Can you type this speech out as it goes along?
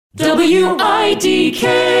WIDK.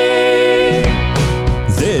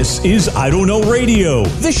 This is I Don't Know Radio.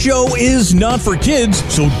 This show is not for kids,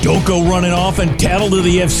 so don't go running off and tattle to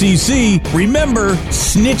the FCC. Remember,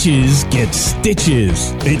 snitches get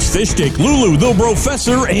stitches. It's Fish Stick, Lulu, the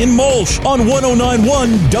Professor, and Mulch on 1091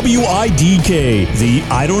 WIDK, the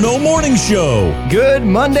I Don't Know Morning Show. Good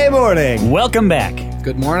Monday morning. Welcome back.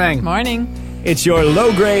 Good morning. Morning. It's your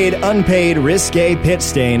low-grade, unpaid, risque pit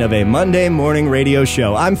stain of a Monday morning radio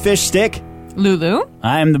show. I'm Fish Stick. Lulu.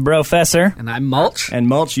 I'm the Professor. And I'm Mulch. And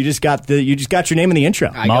Mulch, you just got your name in the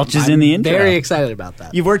intro. Mulch is in the intro. Very excited about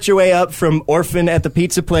that. You've worked your way up from orphan at the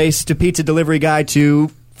pizza place to pizza delivery guy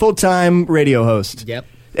to full-time radio host. Yep.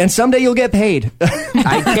 And someday you'll get paid.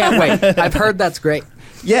 I can't wait. I've heard that's great.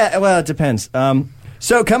 Yeah, well, it depends.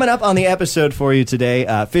 So coming up on the episode for you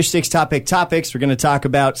today, Fish Sticks Topics. We're going to talk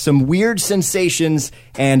about some weird sensations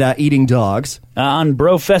and eating dogs. On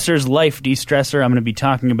Professor's Life De-Stressor, I'm going to be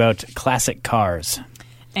talking about classic cars.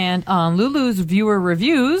 And on Lulu's Viewer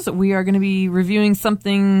Reviews, we are going to be reviewing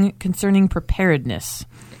something concerning preparedness.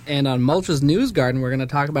 And on Mulch's News Garden, we're going to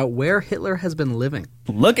talk about where Hitler has been living.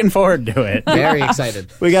 Looking forward to it. Very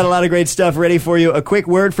excited. We got a lot of great stuff ready for you. A quick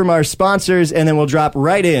word from our sponsors, and then we'll drop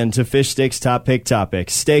right into Fish Sticks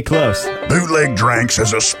Topics. Stay close. Bootleg Drinks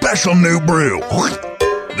has a special new brew.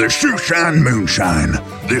 The Shoeshine Moonshine.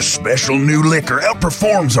 This special new liquor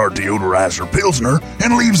outperforms our deodorizer Pilsner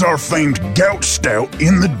and leaves our famed Gout Stout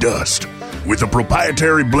in the dust. With a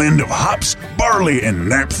proprietary blend of hops, barley, and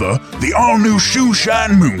naphtha, the all-new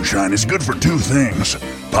Shoeshine Moonshine is good for two things: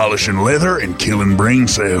 polishing leather and killing brain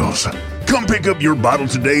cells. Come pick up your bottle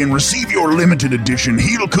today and receive your limited edition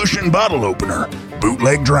heel cushion bottle opener.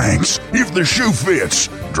 Bootleg Drinks. If the shoe fits,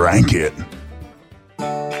 drink it.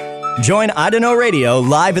 Join I Don't Know Radio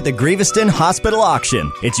live at the Grieveston Hospital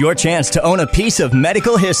Auction. It's your chance to own a piece of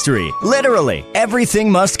medical history. Literally, everything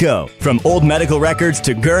must go. From old medical records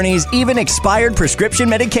to gurneys, even expired prescription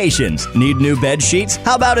medications. Need new bed sheets?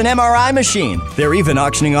 How about an MRI machine? They're even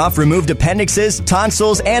auctioning off removed appendixes,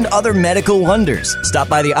 tonsils, and other medical wonders. Stop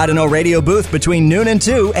by the I Don't Know Radio booth between noon and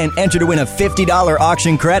 2 and enter to win a $50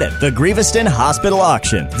 auction credit. The Grieveston Hospital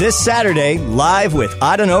Auction. This Saturday, live with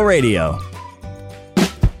I Don't Know Radio.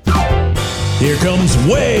 Here comes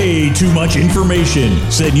way too much information.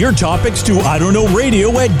 Send your topics to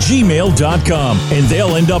IDon'tKnowRadio@gmail.com, and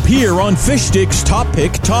they'll end up here on Fish Sticks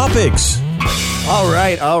Topics.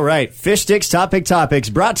 All right. Fish Sticks Topics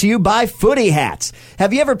brought to you by Footy Hats.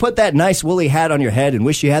 Have you ever put that nice woolly hat on your head and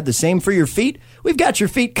wish you had the same for your feet? We've got your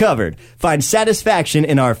feet covered. Find satisfaction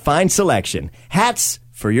in our fine selection. Hats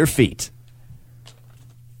for your feet.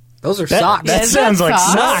 Those are socks. That sounds like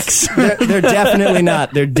socks. They're definitely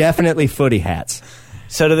not. They're definitely footy hats.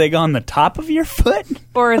 So do they go on the top of your foot?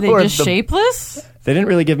 Or are they just shapeless? They didn't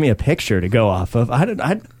really give me a picture to go off of.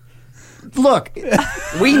 Look.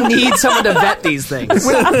 We need someone to vet these things.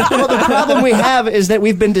 Well, the problem we have is that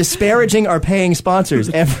we've been disparaging our paying sponsors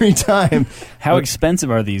every time. How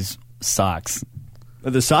expensive are these socks?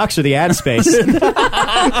 The socks or the ad space?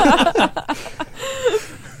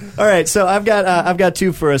 All right, so I've got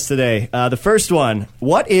two for us today. The first one: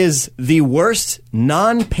 what is the worst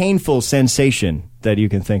non-painful sensation that you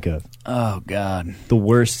can think of? Oh, God. The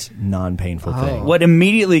worst non-painful thing. What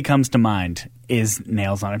immediately comes to mind is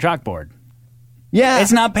nails on a chalkboard. Yeah.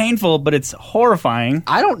 It's not painful, but it's horrifying.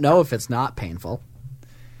 I don't know if it's not painful.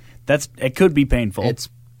 It could be painful.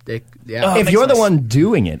 Yeah. If you're the one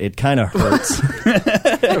doing it, it kind of hurts.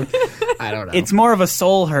 I don't know. It's more of a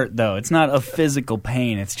soul hurt, though. It's not a physical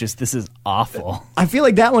pain. It's just, this is awful. I feel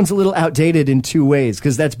like that one's a little outdated in two ways,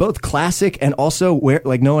 because that's both classic and also where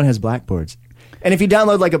no one has blackboards. And if you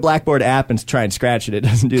download like a Blackboard app and try and scratch it, it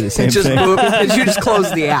doesn't do the same thing. You just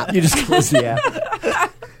close the app. You just close the app.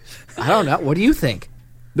 I don't know. What do you think?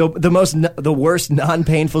 The worst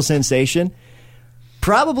non-painful sensation?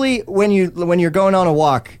 Probably when you're going on a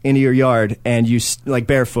walk into your yard and you like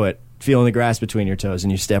barefoot, feeling the grass between your toes,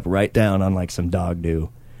 and you step right down on like some dog do,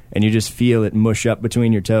 and you just feel it mush up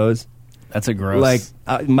between your toes. That's a gross. Like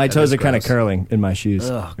my toes are kind of curling in my shoes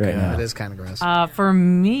right now. It is kind of gross. For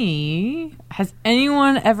me, has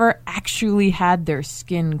anyone ever actually had their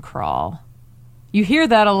skin crawl? You hear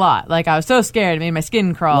that a lot. Like, I was so scared it made my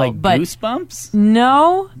skin crawl. Like but goosebumps?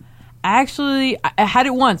 No. Actually, I had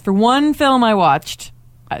it once for one film I watched.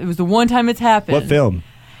 It was the one time it's happened. What film?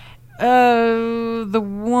 The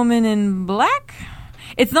Woman in Black?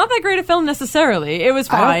 It's not that great a film necessarily. It was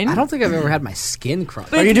fine. I don't think I've ever had my skin crawl.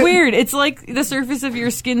 But it's weird. It's like the surface of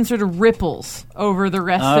your skin sort of ripples over the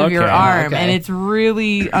rest of your arm, and it's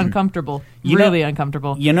really uncomfortable.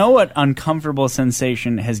 Uncomfortable. You know what uncomfortable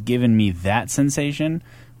sensation has given me that sensation?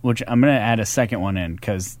 which I'm going to add a second one in,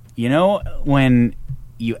 because you know when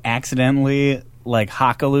you accidentally, like,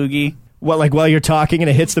 hock a loogie? What, like while you're talking and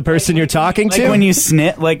it hits the person you're talking Like to? when you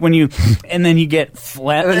snit, like when you, and then you get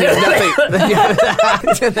flat, Then you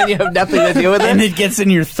have nothing to do with and it. it gets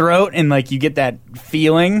in your throat, and like you get that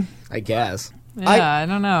feeling. I guess. Yeah, I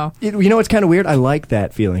don't know. You know what's kind of weird? I like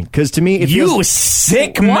that feeling. Because to me, it You feels...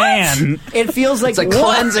 sick man. It feels like... It's a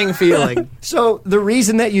cleansing feeling. So the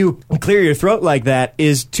reason that you clear your throat like that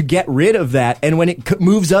is to get rid of that, and when it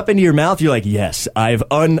moves up into your mouth, you're like, yes, I've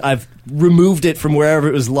removed it from wherever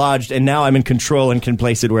it was lodged, and now I'm in control and can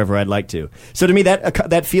place it wherever I'd like to. So to me,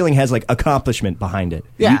 that feeling has like accomplishment behind it.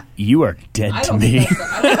 Yeah. You are dead to me.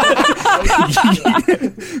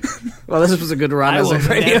 Well, this was a good run I as a will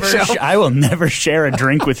radio never show. I will never share a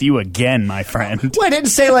drink with you again, my friend. Well, I didn't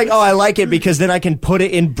say like, oh, I like it because then I can put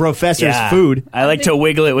it in Professor's food. I like to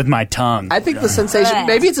wiggle it with my tongue. I think the sensation,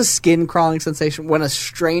 maybe it's a skin crawling sensation when a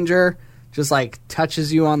stranger just like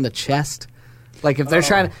touches you on the chest. Like if they're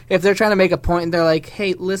trying to make a point and they're like,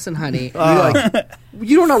 "Hey, listen, honey," you're like,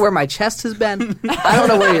 "You don't know where my chest has been. I don't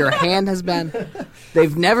know where your hand has been."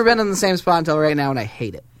 They've never been in the same spot until right now, and I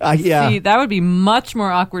hate it. Yeah. See, that would be much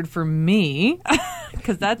more awkward for me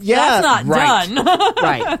because that's not right. done.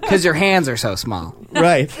 Right, because your hands are so small.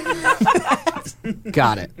 Right.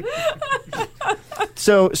 Got it.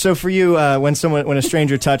 So for you, when a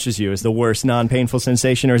stranger touches you, is the worst non-painful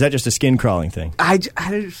sensation, or is that just a skin crawling thing?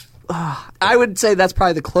 I would say that's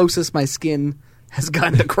probably the closest my skin has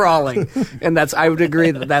gotten to crawling, and I would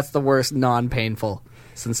agree that that's the worst non-painful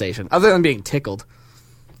sensation, other than being tickled.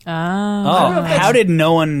 How did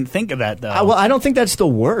no one think of that, though? Well, I don't think that's the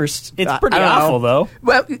worst. It's pretty I don't awful, know. though.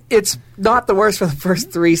 Well, it's not the worst for the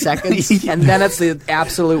first 3 seconds, and then it's the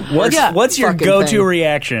absolute worst. What's your fucking go-to thing.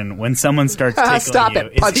 reaction when someone starts tickling Stop you?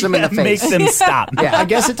 it. Punch them in the face. Make them stop. Yeah. I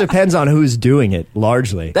guess it depends on who's doing it,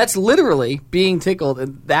 largely. That's literally being tickled,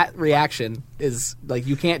 and that reaction is like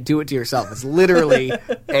you can't do it to yourself. It's literally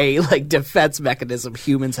a defense mechanism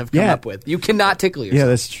humans have come up with. You cannot tickle yourself. Yeah,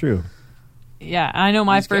 that's true. Yeah, I know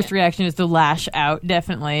my first reaction is to lash out,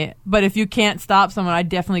 definitely. But if you can't stop someone, I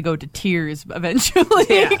definitely go to tears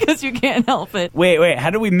eventually because you can't help it. Wait,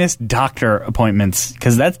 how do we miss doctor appointments?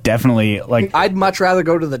 Because that's definitely, like... I'd much rather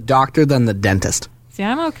go to the doctor than the dentist. See,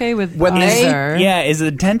 I'm okay with When they- either. Yeah, is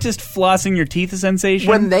the dentist flossing your teeth a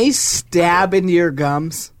sensation? When they stab into your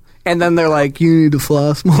gums, and then they're like, "You need to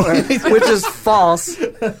floss more," which is false.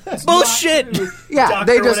 Bullshit! Yeah,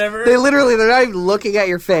 Doctor whatever. they're not even looking at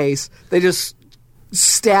your face. They just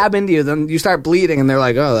stab into you. Then you start bleeding, and they're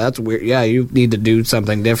like, "Oh, that's weird. Yeah, you need to do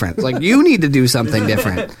something different." It's like, you need to do something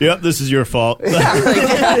different. Yep, this is your fault.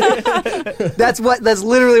 That's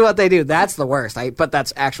literally what they do. That's the worst. But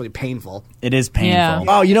that's actually painful. It is painful. Yeah.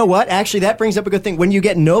 Oh, you know what? Actually, that brings up a good thing. When you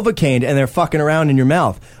get Novocaine and they're fucking around in your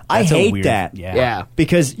mouth, That's I a hate weird- that. Yeah.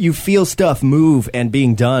 Because you feel stuff move and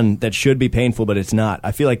being done that should be painful, but it's not.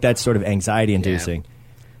 I feel like that's sort of anxiety-inducing.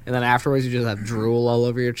 And then afterwards, you just have drool all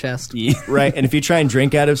over your chest. Yeah. Right? And if you try and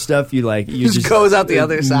drink out of stuff, you Just goes out the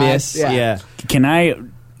other side. miss. Yeah. Yeah. Can I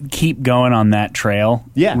keep going on that trail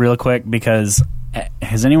Yeah. real quick? Because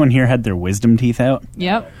has anyone here had their wisdom teeth out?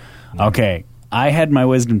 Yep. Okay, I had my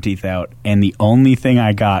wisdom teeth out, and the only thing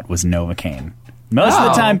I got was Novocaine. Most of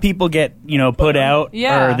the time, people get, put out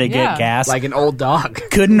Yeah, or they yeah. get gas. Like an old dog.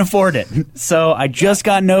 Couldn't afford it. So I just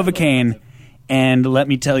got Novocaine, and let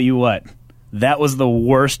me tell you what. That was the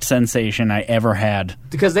worst sensation I ever had.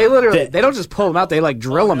 Because they literally, they don't just pull them out, they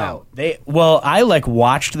drill them out. I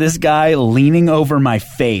watched this guy leaning over my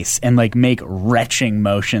face and make retching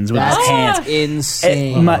motions with his hands. That's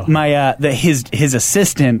insane. His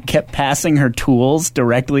assistant kept passing her tools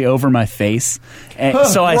directly over my face, and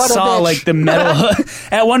so I What a saw bitch. the metal.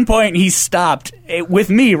 At one point, he stopped with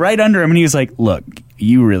me right under him, and he was like, "Look,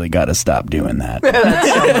 you really got to stop doing that."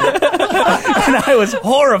 And I was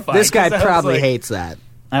horrified. This guy 'cause I was probably like- hates that.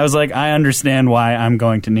 I was like, I understand why I'm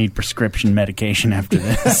going to need prescription medication after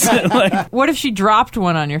this. What if she dropped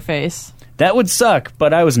one on your face? That would suck,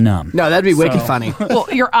 but I was numb. No, that'd be wicked funny. Well,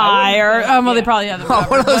 your eye, or they probably have them.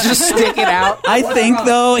 One of those just sticking out. I think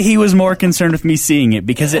though he was more concerned with me seeing it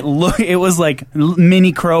because it was like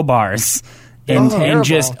mini crowbars and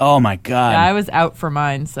just oh my god. I was out for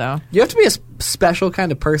mine, so. You have to be a special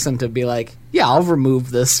kind of person to be like, yeah, I'll remove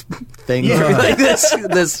this thing,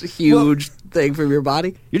 this huge thing from your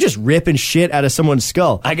body. You're just ripping shit out of someone's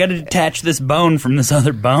skull. I got to detach this bone from this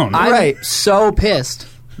other bone. I'm so pissed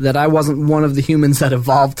that I wasn't one of the humans that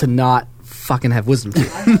evolved to not fucking have wisdom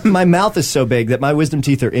teeth. My mouth is so big that my wisdom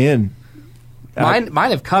teeth are in.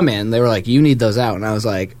 Mine have come in. They were like, "You need those out," and I was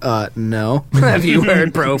like, "No." Have you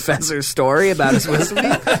heard Professor's story about his wisdom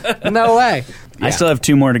teeth? No way. I still have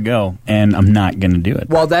 2 more to go, and I'm not going to do it.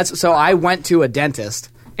 Well, so I went to a dentist,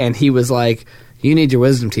 and he was like, "You need your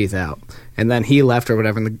wisdom teeth out." And then he left or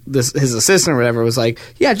whatever, and his assistant or whatever was like,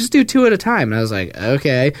 "Yeah, just do 2 at a time." And I was like,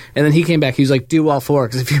 "Okay." And then he came back. He was like, "Do all 4,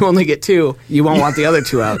 because if you only get 2, you won't want the other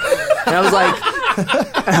 2 out." And I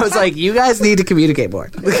was like, "You guys need to communicate more,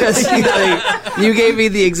 because you gave me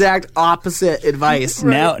the exact opposite advice."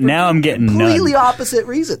 Now I'm getting completely none. opposite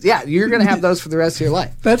reasons. Yeah, you're gonna have those for the rest of your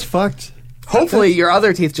life. That's fucked. Hopefully, your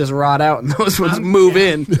other teeth just rot out and those ones move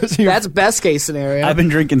in. That's best case scenario. I've been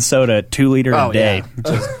drinking soda 2 liters a day. Yeah.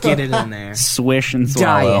 Just get it in there. Swish and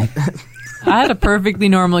swallow. I had a perfectly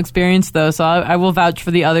normal experience, though, so I will vouch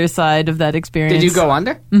for the other side of that experience. Did you go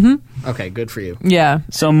under? Mm-hmm. Okay, good for you. Yeah.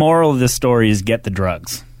 So moral of this story is get the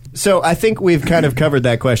drugs. So I think we've kind of covered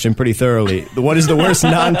that question pretty thoroughly. What is the worst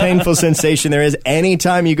non-painful sensation there is?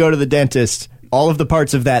 Anytime you go to the dentist, all of the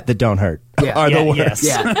parts of that don't hurt are the worst. Yes.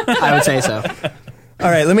 Yeah, I would say so. All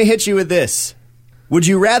right, let me hit you with this. Would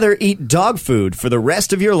you rather eat dog food for the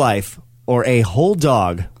rest of your life or a whole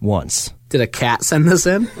dog once? Did a cat send this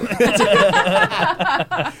in?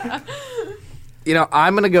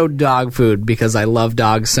 I'm going to go dog food because I love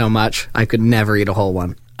dogs so much. I could never eat a whole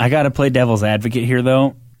one. I got to play devil's advocate here,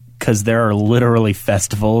 though, because there are literally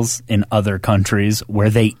festivals in other countries where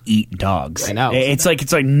they eat dogs. I know. It's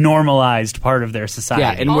like normalized part of their society.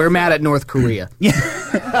 Yeah, and we're mad at North Korea.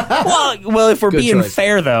 Well, if we're Good being choice.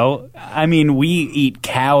 fair, though, I mean, we eat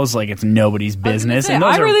cows like it's nobody's business. Say, And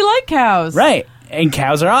those I really like cows. Right. And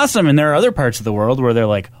cows are awesome. And there are other parts of the world where they're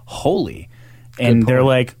like, holy. And they're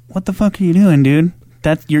like, what the fuck are you doing, dude?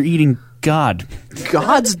 You're eating God.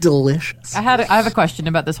 God's delicious. I have a question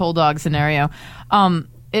about this whole dog scenario.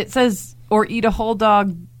 It says, or eat a whole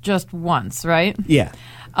dog just once, right? Yeah.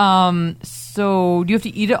 So do you have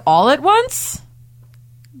to eat it all at once?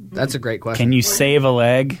 That's a great question. Can you save a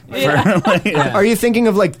leg? Are you thinking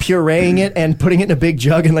of like pureeing it and putting it in a big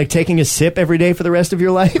jug and like taking a sip every day for the rest of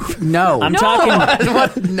your life? No. I'm talking.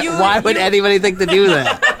 Why would anybody think to do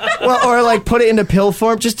that? Well, or like put it into pill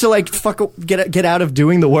form just to like get out of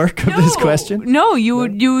doing the work of this question. No, you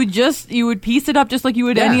would piece it up just like you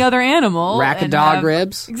would any other animal. Rack of and dog have-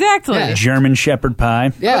 ribs. Exactly. Yeah. German Shepherd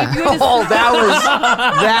pie. Yeah. Oh,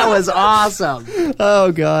 that was awesome.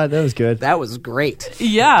 Oh God, that was good. That was great.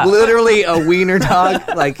 Yeah. Literally a wiener dog,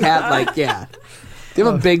 yeah. Do you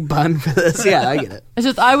have a big bun for this? Yeah, I get it. It's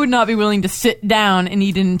just I would not be willing to sit down and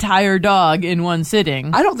eat an entire dog in one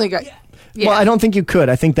sitting. I don't think I. Yeah. Well, I don't think you could.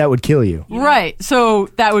 I think that would kill you. Right. So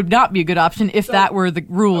that would not be a good option if that were the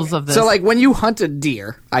rules of this. So, like, when you hunt a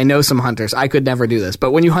deer, I know some hunters, I could never do this,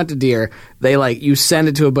 but when you hunt a deer, they, like, you send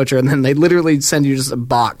it to a butcher, and then they literally send you just a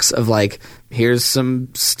box of, like, here's some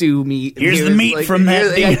stew meat. Here's the meat from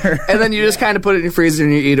that deer. And then you just kind of put it in your freezer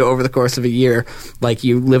and you eat it over the course of a year, like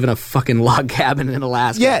you live in a fucking log cabin in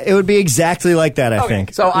Alaska. Yeah, it would be exactly like that, I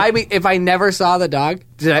think. So, if I never saw the dog,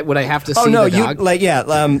 would I have to see the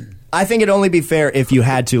dog? I think it'd only be fair if you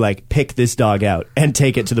had to, like, pick this dog out and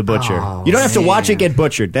take it to the butcher. You don't have to watch it get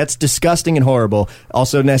butchered. That's disgusting and horrible.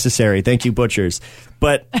 Also necessary. Thank you, butchers.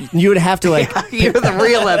 But you would have to, like... You're the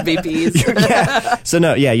real MVPs. Yeah. So,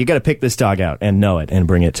 no, yeah, you got to pick this dog out and know it and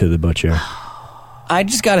bring it to the butcher. I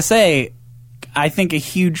just got to say, I think a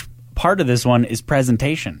huge part of this one is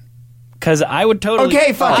presentation. Because I would totally...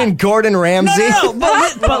 Okay, fucking Gordon Ramsay. No,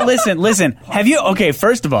 but listen.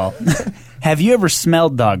 First of all... Have you ever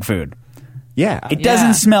smelled dog food? Yeah. It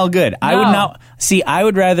doesn't smell good. I would not. See, I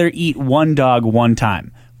would rather eat one dog one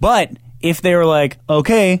time. But if they were like,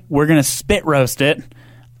 okay, we're going to spit roast it,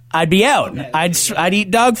 I'd be out. I'd eat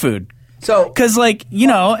dog food. So, because, like,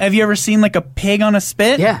 have you ever seen, like, a pig on a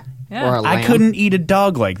spit? Yeah. Yeah. Or a lamb. I couldn't eat a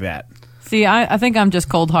dog like that. See, I think I'm just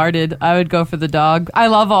cold-hearted. I would go for the dog. I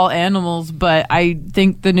love all animals, but I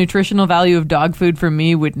think the nutritional value of dog food for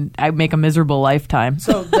me would make a miserable lifetime.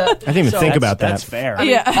 So I didn't even think about that. That's fair.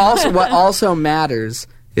 Yeah. What also matters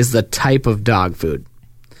is the type of dog food.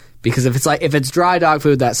 Because if it's dry dog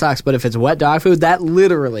food, that sucks. But if it's wet dog food, that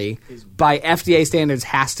literally, by FDA standards,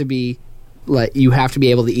 has to be, like, you have to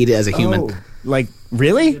be able to eat it as a human. Oh, like,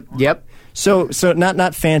 really? Yep. So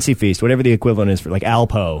not Fancy Feast, whatever the equivalent is for, like,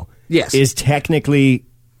 Alpo. Yes. Is technically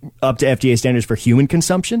up to FDA standards for human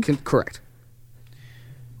consumption? Correct.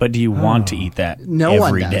 But do you want to eat that No one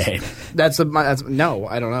every does. day? No,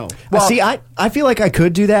 I don't know. Well, see, I feel like I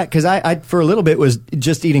could do that because I for a little bit was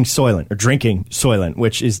just eating Soylent or drinking Soylent,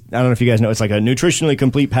 which is, I don't know if you guys know, it's like a nutritionally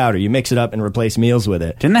complete powder. You mix it up and replace meals with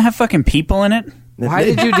it. Didn't it have fucking people in it? Why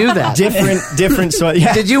did you do that? Different. So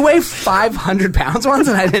yeah. Did you weigh 500 pounds once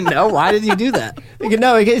and I didn't know? Why did you do that?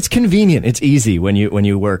 No, it's convenient. It's easy when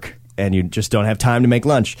you work and you just don't have time to make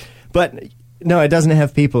lunch. But no, it doesn't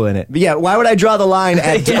have people in it. But yeah, why would I draw the line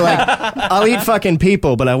at I'll eat fucking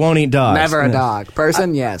people, but I won't eat dogs? Never a dog.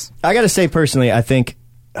 Person, yes. I got to say personally, I think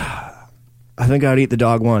I'd eat the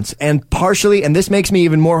dog once, and partially, and this makes me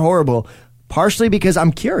even more horrible. Partially because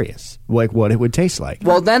I'm curious, like what it would taste like.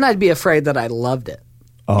 Well, then I'd be afraid that I loved it.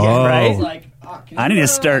 Oh, Yeah, right? I need to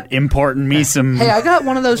start importing me some. Hey, I got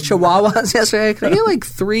one of those Chihuahuas yesterday. Can I get like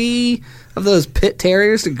 3 of those pit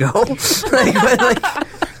terriers to go?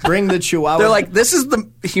 Bring the Chihuahua. They're like, this is the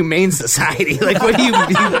Humane Society. Like, what do you know?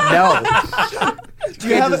 Do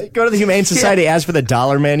you go to the Humane Society, ask for the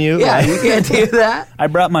dollar menu? Yeah, you can't do that. I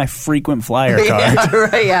brought my frequent flyer card. Yeah,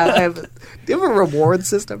 right. Yeah. Do you have a reward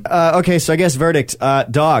system? Okay, so I guess verdict: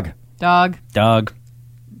 dog. Dog. Dog.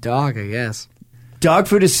 Dog, I guess. Dog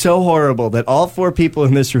food is so horrible that all 4 people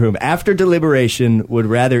in this room, after deliberation, would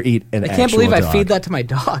rather eat an actual I can't believe dog. I feed that to my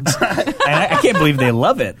dogs. And I can't believe they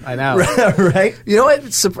love it. I know. Right? You know what?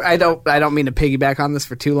 I don't mean to piggyback on this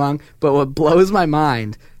for too long, but what blows my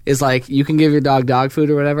mind is like you can give your dog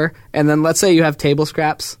food or whatever, and then let's say you have table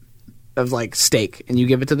scraps of like steak and you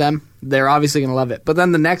give it to them. They're obviously going to love it. But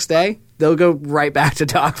then the next day, they'll go right back to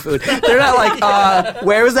dog food. They're not like,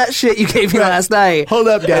 where was that shit you gave me last night? Hold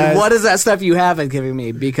up, guys. And what is that stuff you haven't given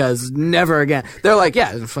me? Because never again. They're like,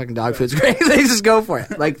 yeah, fucking dog food's great. They just go for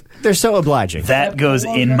it. Like, They're so obliging. That goes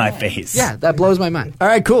in my face. yeah, that blows my mind. All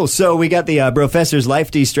right, cool. So we got the Professor's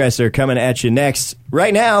Life De-Stressor coming at you next.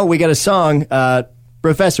 Right now, we got a song.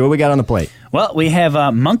 Professor, what we got on the plate? Well, we have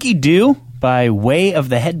Monkey Do by Way of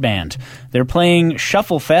the Headband. They're playing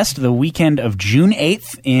Shuffle Fest the weekend of June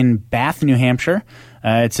 8th in Bath, New Hampshire.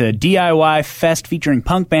 It's a DIY fest featuring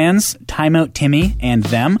punk bands, Time Out Timmy and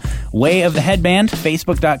them. Way of the Headband,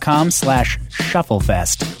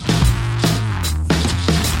 facebook.com/shufflefest.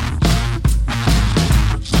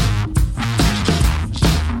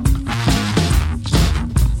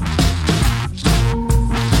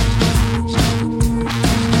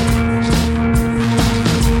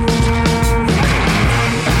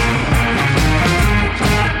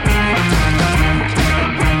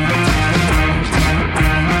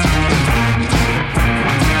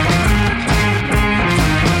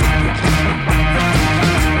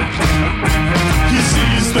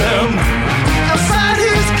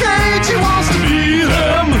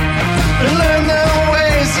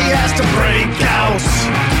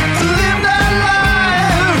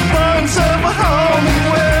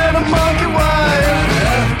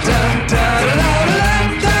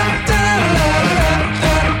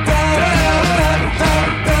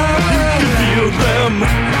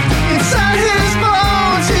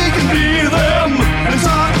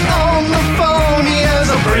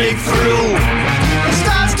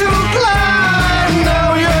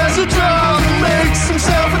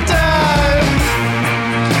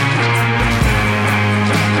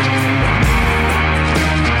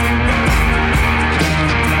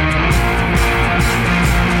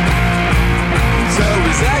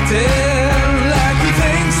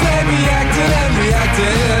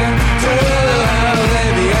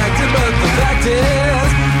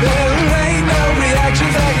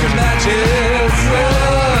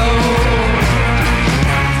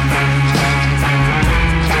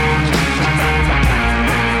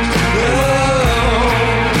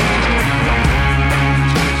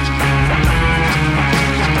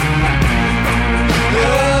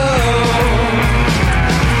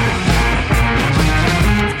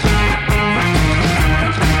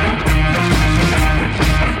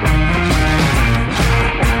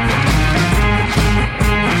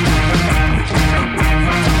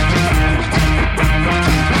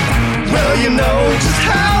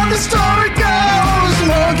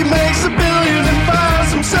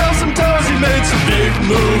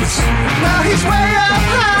 Now he's way up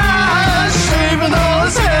high, shaving all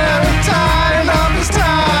his hair and tying up his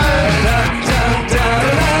tie.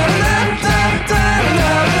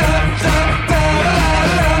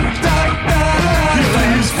 He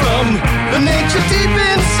flees from the nature deep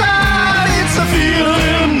inside. It's a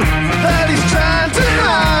feeling that he's trying to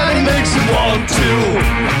hide. He makes him want to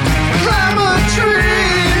climb a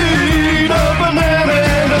tree, eat a banana,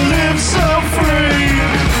 and live so free.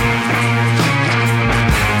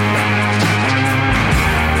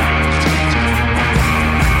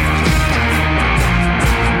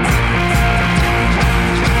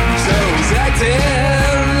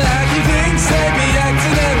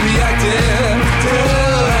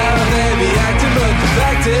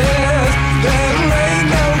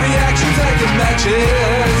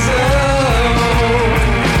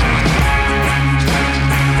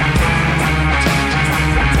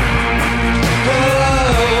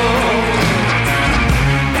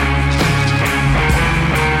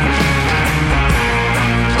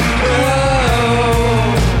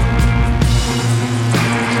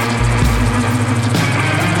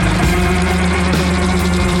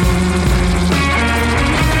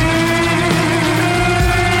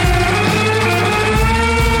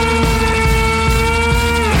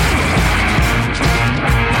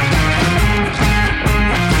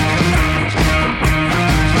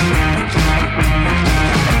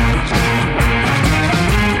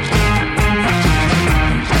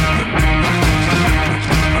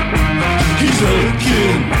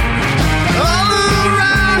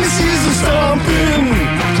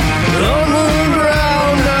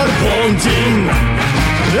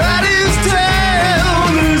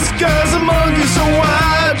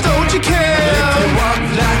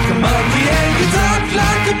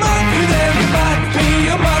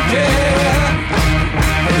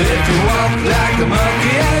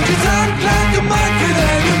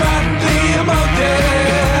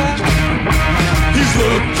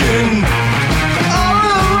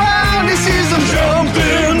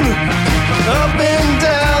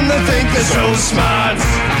 they're so smart.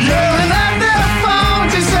 Yelling at their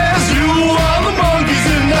phones, he says, you are the monkeys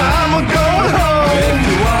and I'm going home. If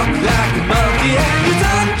you walk like a monkey and you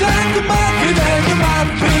talk like a monkey, then you might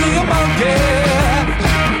be a monkey.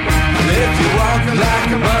 If you walk like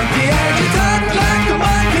a monkey and you talk like a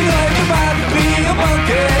monkey, then you might be a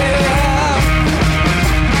monkey.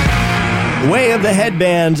 Way of the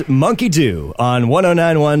Headband, Monkey Do on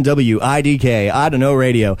 1091 WIDK, I Don't Know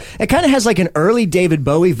Radio. It kind of has like an early David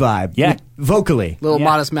Bowie vibe. Yeah. Vocally. Little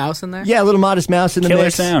Modest Mouse in there? Yeah, a little Modest Mouse in the Killer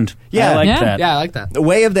mix. sound. Yeah. I like Yeah. that. Yeah, I like that.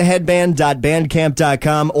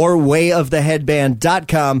 wayoftheheadband.bandcamp.com or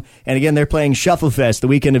wayoftheheadband.com. And again, they're playing Shufflefest the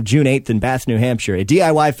weekend of June 8th in Bath, New Hampshire, a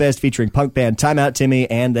DIY fest featuring punk band Time Out Timmy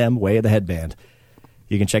and them, Way of the Headband.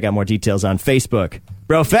 You can check out more details on Facebook.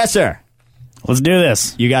 Professor, Let's do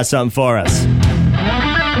this. you got something for us.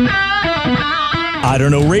 I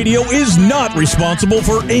Don't Know Radio is not responsible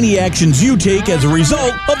for any actions you take as a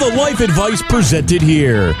result of the life advice presented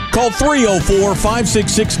here. Call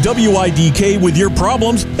 304-566-WIDK with your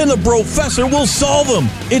problems and the Brofessor will solve them.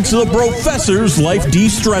 It's the Brofessor's Life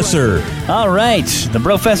De-Stressor. All right. The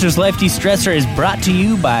Brofessor's Life De-Stressor is brought to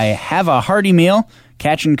you by Have a Hearty Meal,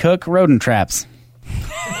 Catch and Cook Rodent Traps.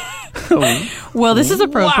 Well, this is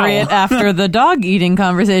appropriate after the dog eating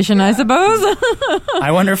conversation, I suppose.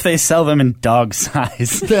 I wonder if they sell them in dog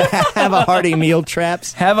size. Have a hearty meal,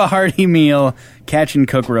 traps. Have a Hearty Meal, Catch and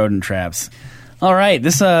Cook Rodent Traps. All right.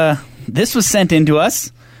 This was sent in to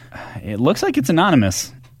us. It looks like it's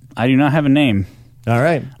anonymous. I do not have a name. All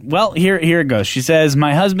right. Well, here it goes. She says,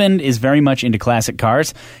 my husband is very much into classic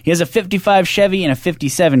cars. He has a 55 Chevy and a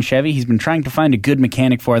 57 Chevy. He's been trying to find a good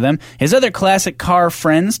mechanic for them. His other classic car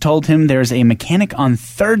friends told him there's a mechanic on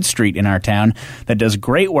 3rd Street in our town that does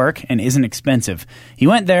great work and isn't expensive. He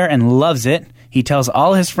went there and loves it. He tells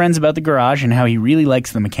all his friends about the garage and how he really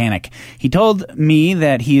likes the mechanic. He told me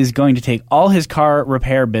that he is going to take all his car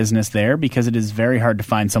repair business there because it is very hard to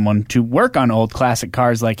find someone to work on old classic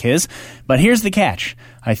cars like his. But here's the catch.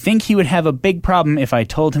 I think he would have a big problem if I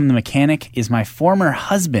told him the mechanic is my former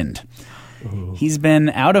husband. Ooh. He's been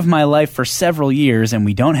out of my life for several years and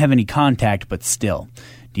we don't have any contact, but still.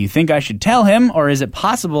 Do you think I should tell him, or is it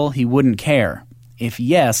possible he wouldn't care? If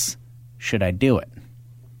yes, should I do it?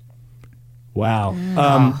 Wow.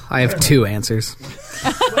 I have 2 answers.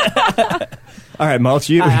 All right, Mulch,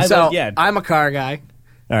 you. I'm a car guy.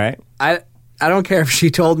 All right. I don't care if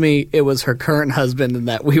she told me it was her current husband and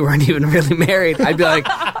that we weren't even really married. I'd be like,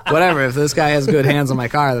 whatever. If this guy has good hands on my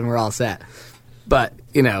car, then we're all set. But,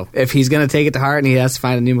 if he's going to take it to heart and he has to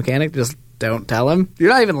find a new mechanic, just don't tell him. You're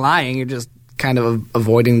not even lying. You're just kind of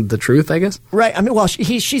avoiding the truth, I guess. Right. I mean, well,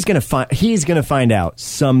 he's going to find out at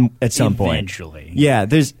some point. Eventually. Yeah.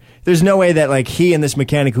 There's no way that like he and this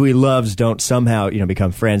mechanic who he loves don't somehow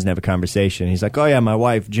become friends and have a conversation. He's like, oh yeah, my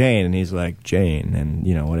wife Jane, and he's like Jane, and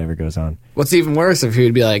whatever goes on. What's even worse if he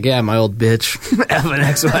would be like, yeah, my old bitch, F an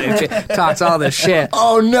ex-wife, talks all this shit.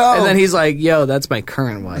 Oh no! And then he's like, yo, that's my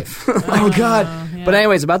current wife. Oh god! Yeah. But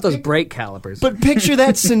anyways, about those brake calipers. But picture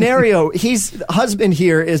that scenario. His husband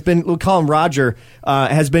here has been, we'll call him Roger,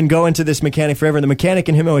 has been going to this mechanic forever. And the mechanic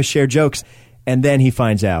and him always share jokes, and then he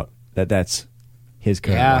finds out that that's his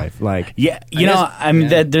current wife. Like,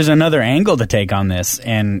 there's another angle to take on this,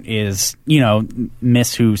 and is,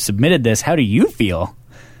 Miss who submitted this, how do you feel?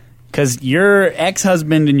 Because your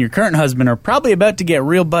ex-husband and your current husband are probably about to get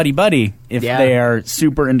real buddy-buddy if they are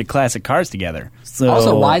super into classic cars together. So,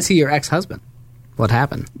 also, why is he your ex-husband? What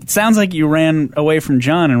happened? It sounds like you ran away from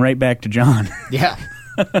John and right back to John. Yeah.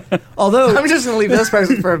 Although I'm just going to leave this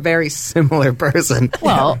person for a very similar person.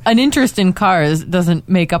 Well, an interest in cars doesn't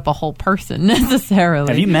make up a whole person necessarily.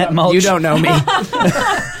 Have you met Mulch? You don't know me.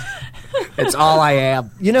 It's all I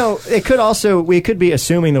am. It could also, we could be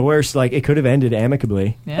assuming the worst. Like, it could have ended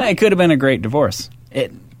amicably. Yeah. It could have been a great divorce.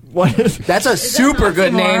 That's a super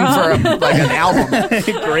good name for an album.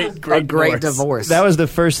 Great divorce. That was the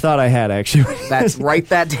first thought I had, actually. Write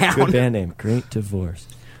that down. Good band name. Great Divorce.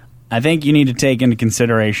 I think you need to take into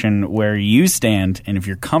consideration where you stand, and if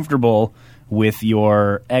you're comfortable with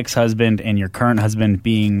your ex-husband and your current husband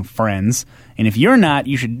being friends. And if you're not,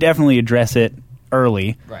 you should definitely address it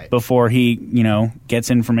early before he,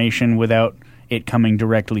 gets information without it coming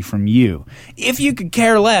directly from you. If you could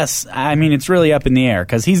care less, I mean, it's really up in the air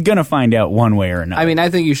because he's going to find out one way or another. I mean, I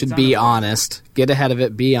think you should be honest. Get ahead of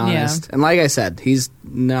it. Be honest. Yeah. And like I said, he's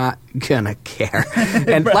not going to care.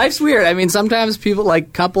 And life's weird. I mean, sometimes people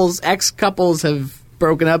like ex-couples have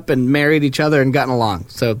broken up and married each other and gotten along.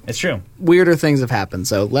 So it's true. Weirder things have happened.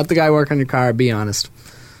 So let the guy work on your car. Be honest.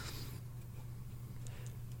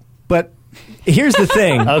 But here's the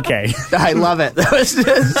thing. Okay. I love it. That was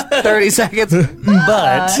just 30 seconds.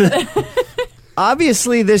 But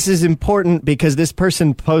obviously this is important because this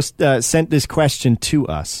person sent this question to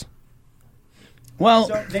us. Well,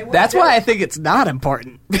 That's why I think it's not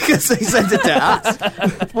important, because they sent it to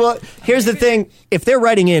us. Well, here's the thing. If they're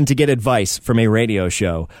writing in to get advice from a radio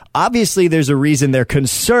show, obviously there's a reason they're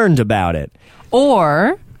concerned about it.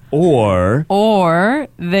 Or Or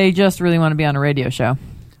they just really want to be on a radio show.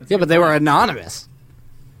 Yeah, but they were anonymous.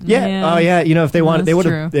 yeah. Oh yeah, you know, if they wanted,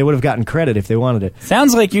 That's they would have gotten credit if they wanted it.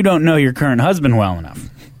 sounds like you don't know your current husband well enough.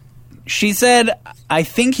 She said, I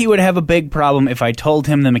think he would have a big problem if I told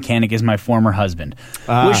him the mechanic is my former husband.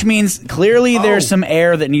 Which means clearly there's some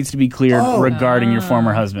air that needs to be cleared regarding your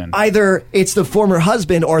former husband. Either it's the former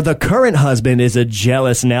husband or the current husband is a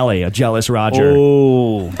jealous Nelly, a jealous Roger.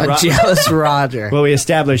 Oh. A jealous Roger. Well, we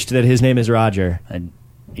established that his name is Roger.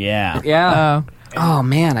 Yeah. Yeah. Oh. Oh,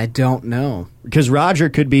 man, I don't know. Because Roger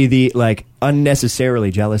could be the, like,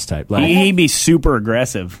 unnecessarily jealous type. Like, He'd be super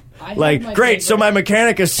aggressive. like, great, so my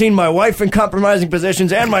mechanic has seen my wife in compromising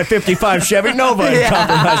positions and my 55 Chevy Nova in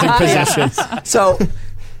compromising positions. So,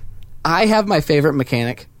 I have my favorite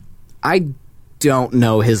mechanic. I don't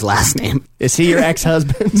know his last name. Is he your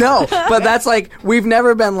ex-husband? No, but that's like, we've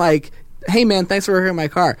never been like, hey man, thanks for working on my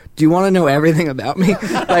car. Do you want to know everything about me?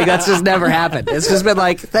 Like, that's just never happened. It's just been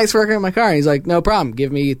like, thanks for working on my car. And he's like, no problem.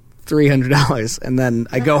 Give me $300. And then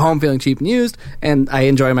I go home feeling cheap and used, and I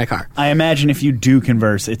enjoy my car. I imagine if you do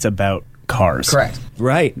converse, it's about cars. Correct.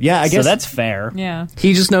 Right. Yeah, I So guess that's fair. Yeah.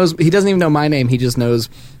 He just knows, he doesn't even know my name. He just knows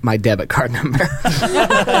my debit card number.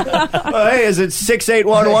 Oh, hey, is it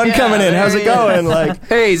 6811 coming in? How's it going? Like,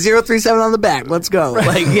 Hey, 037 on the back. Let's go.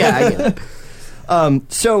 Like, yeah, I get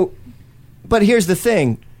it. so, but here's the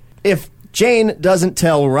thing: if Jane doesn't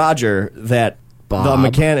tell Roger that the Bob.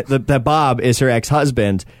 mechanic, that Bob is her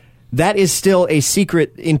ex-husband, that is still a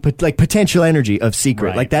secret in like potential energy of secret.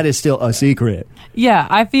 Right. Like that is still a secret. Yeah,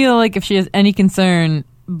 I feel like if she has any concern,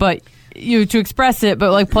 but to express it,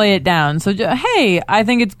 but like play it down. So, hey, I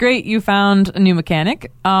think it's great you found a new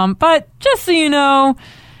mechanic, but just so you know,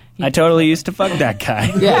 I totally used to fuck that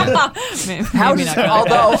guy. Yeah. maybe How not does, quite.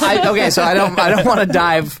 although I don't want to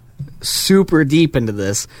dive super deep into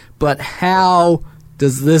this, but how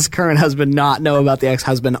does this current husband not know about the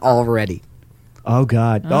ex-husband already? Oh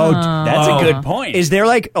God. That's a good point. Is there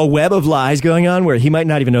like a web of lies going on where he might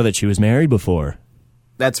not even know that she was married before?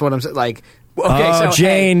 That's what I'm saying. Like, okay, so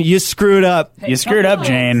Jane, you screwed up. You screwed up,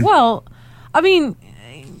 Jane. Well, I mean,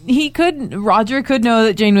 Roger could know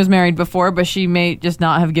that Jane was married before, but she may just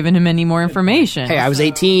not have given him any more information. hey, I was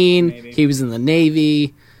 18. He was in the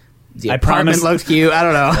Navy. The I apartment promise- looked cute. I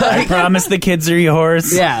don't know. I promise the kids are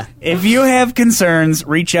yours. Yeah. If you have concerns,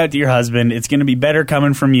 reach out to your husband. It's going to be better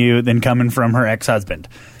coming from you than coming from her ex-husband.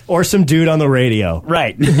 Or some dude on the radio.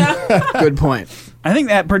 Right. Good point. I think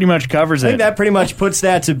that pretty much covers I think it. that pretty much puts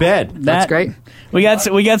that to bed. That's great. We got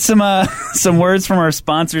some words from our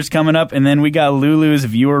sponsors coming up, and then we got Lulu's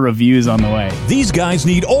viewer reviews on the way. These guys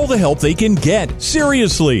need all the help they can get.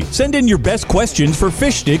 Seriously. Send in your best questions for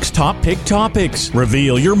Fish Stick's Top Pick Topics.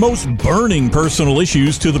 Reveal your most burning personal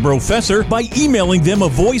issues to the professor by emailing them a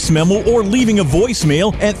voice memo or leaving a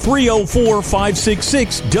voicemail at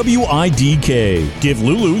 304-566-WIDK. Give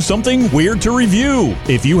Lulu something weird to review.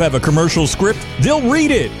 If you have a commercial script, they'll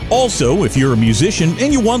read it. Also, if you're a musician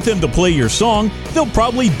and you want them to play your song, they'll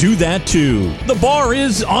probably do that too. The bar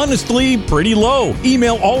is honestly pretty low.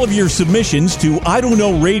 Email all of your submissions to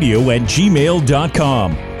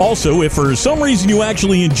idon'tknowradio@gmail.com. Also, if for some reason you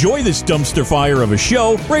actually enjoy this dumpster fire of a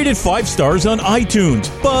show, rate it 5 stars on iTunes.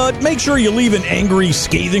 But make sure you leave an angry,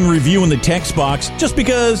 scathing review in the text box, just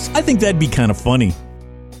because I think that'd be kind of funny.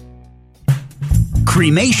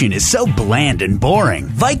 Cremation is so bland and boring.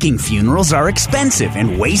 Viking funerals are expensive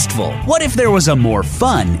and wasteful. What if there was a more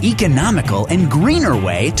fun, economical, and greener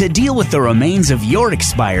way to deal with the remains of your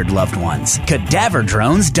expired loved ones? Cadaver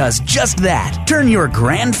Drones does just that. Turn your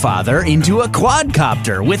grandfather into a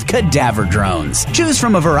quadcopter with Cadaver Drones. Choose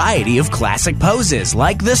from a variety of classic poses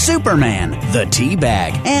like the Superman, the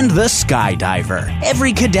Teabag, and the Skydiver.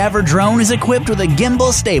 Every Cadaver Drone is equipped with a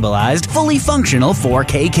gimbal-stabilized, fully functional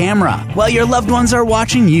 4K camera. While your loved ones are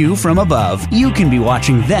watching you from above, you can be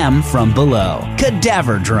watching them from below.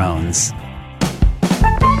 Cadaver Drones.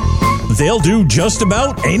 They'll do just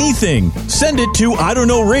about anything. Send it to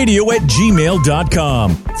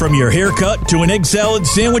idon'tknowradio@gmail.com. From your haircut to an egg salad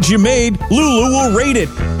sandwich you made, Lulu will rate it.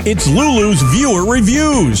 It's Lulu's Viewer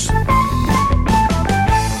Reviews.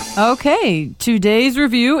 Okay, today's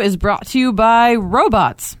review is brought to you by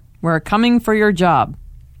Robots. We're coming for your job.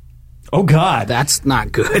 Oh God. That's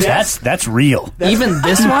not good. That's real. Even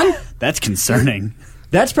this one? That's concerning.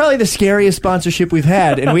 That's probably the scariest sponsorship we've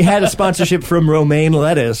had, and we had a sponsorship from Romaine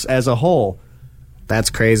Lettuce as a whole. That's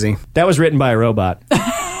crazy. That was written by a robot.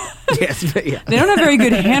 Yes, yeah. They don't have very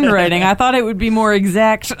good handwriting. I thought it would be more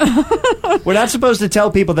exact. We're not supposed to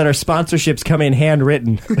tell people that our sponsorships come in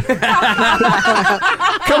handwritten. Come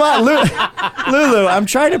on, Lulu. I'm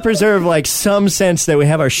trying to preserve like some sense that we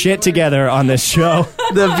have our shit together on this show.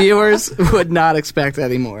 The viewers would not expect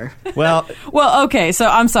any more. Well, okay. So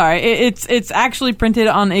I'm sorry. It's actually printed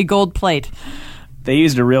on a gold plate. They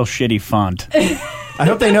used a real shitty font. I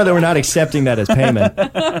hope they know that we're not accepting that as payment.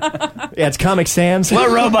 Yeah, it's Comic Sans. What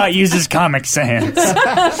robot uses Comic Sans?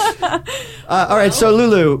 All right, so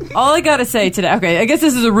Lulu. All I gotta say today. Okay, I guess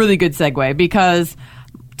this is a really good segue because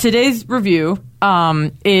today's review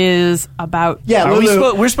is about. Yeah, Are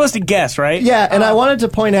Lulu. we're supposed to guess, right? Yeah, and I wanted to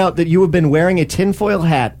point out that you have been wearing a tinfoil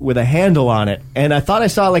hat with a handle on it, and I thought I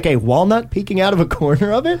saw like a walnut peeking out of a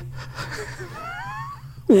corner of it.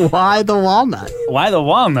 Why the walnut? Why the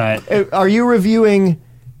walnut? Are you reviewing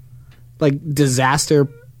Like disaster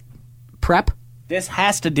prep? This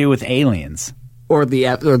has to do with aliens. Or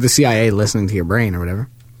the CIA listening to your brain or whatever.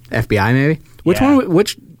 FBI maybe? Which Yeah. one?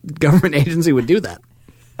 Which government agency would do that?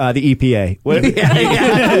 the EPA? What?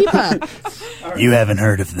 You haven't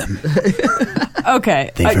heard of them. Okay.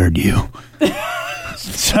 They've heard you.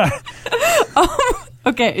 Sorry.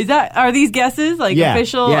 Okay. Are these guesses like Yeah.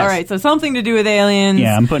 official? Yes. All right. So something to do with aliens.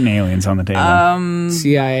 Yeah, I'm putting aliens on the table.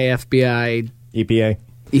 CIA, FBI, EPA.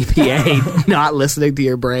 EPA not listening to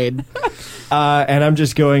your brain. And I'm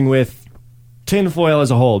just going with tinfoil as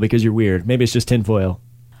a whole because you're weird. Maybe it's just tinfoil.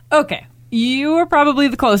 Okay. You are probably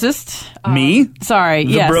the closest. Me? Sorry.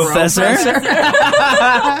 The yes. professor?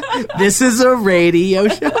 This is a radio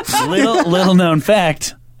show. Little known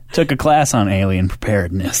fact. Took a class on alien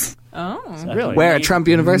preparedness. Oh. Really? Where at Trump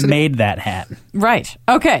University? Made that hat. Right.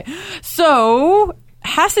 Okay. So,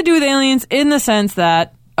 has to do with aliens in the sense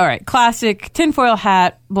that, all right, classic tinfoil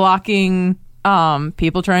hat blocking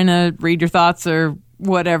people trying to read your thoughts or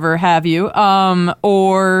whatever have you,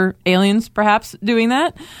 or aliens perhaps doing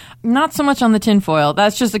that. Not so much on the tinfoil.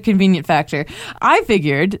 That's just a convenient factor. I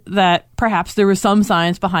figured that perhaps there was some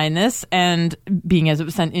science behind this, and being as it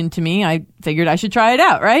was sent in to me, I figured I should try it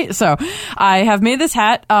out, right? So I have made this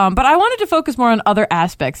hat, but I wanted to focus more on other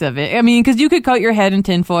aspects of it. I mean, because you could coat your head in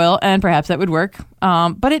tinfoil, and perhaps that would work,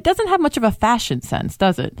 but it doesn't have much of a fashion sense,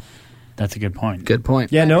 does it? That's a good point. Good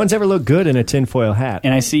point. Yeah, no one's ever looked good in a tinfoil hat.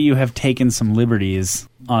 And I see you have taken some liberties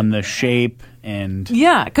on the shape and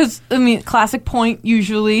Yeah, because, I mean, classic point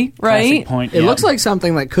usually, right? classic point. It yeah. looks like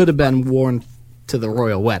something that could have been worn to the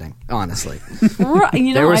royal wedding, honestly. Right, you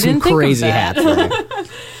know, There were I some didn't think of crazy that. hats there.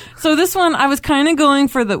 So this one, I was kind of going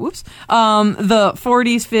for the 40s,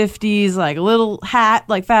 50s, like little hat,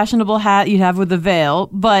 like fashionable hat you'd have with a veil.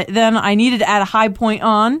 But then I needed to add a high point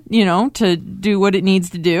on, you know, to do what it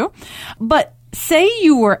needs to do. But say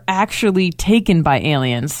you were actually taken by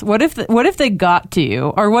aliens. What if they got to you,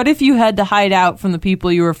 or what if you had to hide out from the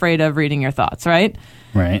people you were afraid of reading your thoughts? Right?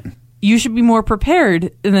 Right. You should be more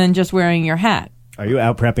prepared than just wearing your hat. Are you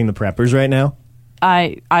out prepping the preppers right now?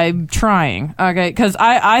 I'm trying, okay, because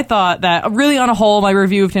I thought that really on a whole my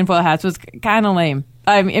review of tinfoil hats was kind of lame.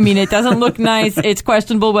 I mean, it doesn't look nice, it's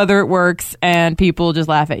questionable whether it works, and people just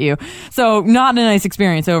laugh at you. So not a nice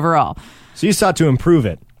experience overall. So you sought to improve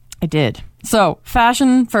it. I did. So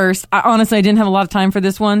fashion first. Honestly, I didn't have a lot of time for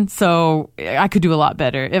this one, so I could do a lot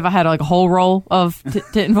better. If I had like a whole roll of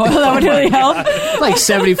tinfoil, that would really help. Like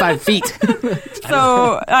 75 feet.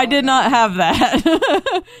 So I did not have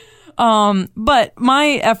that. But my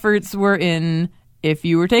efforts were in, if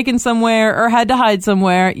you were taken somewhere or had to hide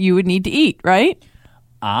somewhere, you would need to eat, right?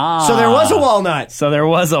 So there was a walnut. So there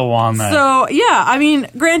was a walnut. So, yeah, I mean,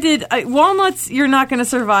 granted, walnuts you're not going to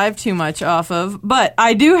survive too much off of, but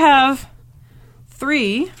I do have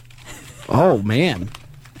 3. Oh, man.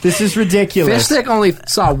 This is ridiculous. Fishstick only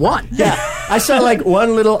saw one. Yeah, I saw like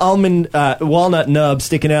one little almond walnut nub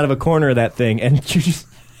sticking out of a corner of that thing, and you just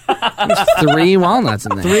 3 walnuts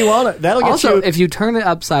in there. 3 walnut. That'll get Also, you. if you turn it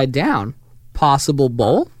upside down, possible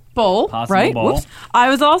bowl. Bowl, Possible right? bowl. Whoops. I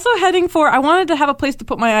was also heading for, I wanted to have a place to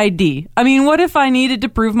put my ID. I mean, what if I needed to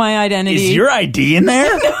prove my identity? Is your ID in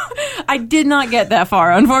there? I did not get that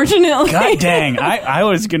far, unfortunately. God dang. I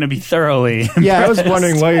was going to be thoroughly Yeah, I was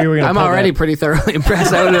wondering why you were going to. I'm already pretty thoroughly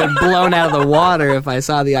impressed. I would have been blown out of the water if I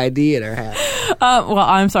saw the ID in her hat. Well,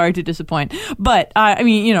 I'm sorry to disappoint. But, I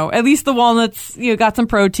mean, you know, at least the walnuts, you know, got some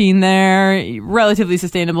protein there, relatively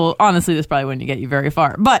sustainable. Honestly, this probably wouldn't get you very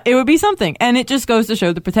far. But it would be something, and it just goes to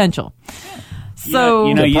show the potential. So,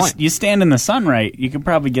 you stand in the sun right, you could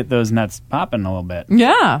probably get those nuts popping a little bit.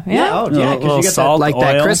 yeah. Oh, yeah, Little because you get salt, Like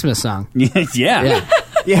that oil. Christmas song. yeah.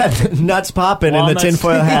 Yeah, nuts popping in the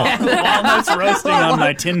tinfoil hat. Walnuts roasting on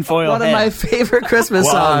my tinfoil One hat. of my favorite Christmas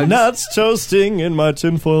songs. Nuts toasting in my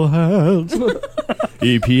tinfoil hat.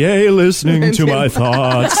 EPA listening to my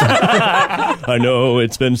thoughts. I know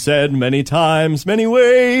it's been said many times, many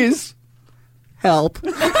ways. Help.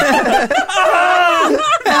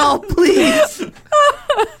 Help, please.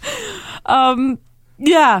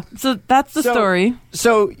 Yeah, so that's the story.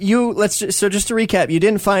 So just to recap, you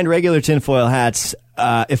didn't find regular tinfoil hats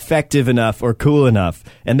effective enough or cool enough,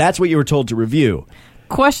 and that's what you were told to review.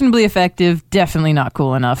 Questionably effective, definitely not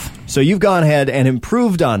cool enough. So you've gone ahead and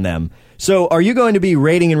improved on them. So are you going to be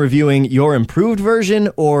rating and reviewing your improved version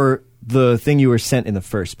or the thing you were sent in the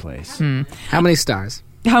first place? How many stars?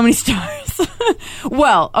 How many stars?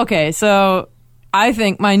 Well, okay, so I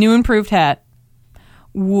think my new improved hat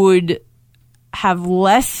would have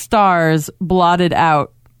less stars blotted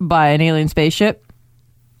out by an alien spaceship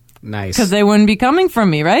Nice. because they wouldn't be coming from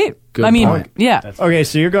me, right? Good I mean, point. yeah. Okay,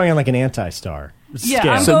 so you're going on like an anti-star Yeah,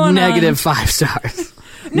 scale. I'm So going negative on- 5 stars.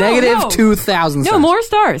 No, Negative no. 2,000 stars. No,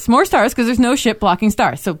 more stars, because there's no ship blocking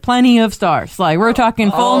stars. So plenty of stars. Like, we're talking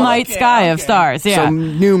full night sky of stars. Yeah. So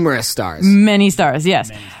numerous stars. Many stars, yes.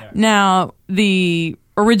 Now, the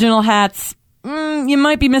original hats, you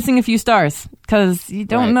might be missing a few stars because you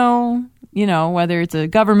don't know, whether it's a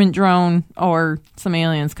government drone or some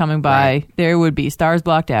aliens coming by. Right. There would be stars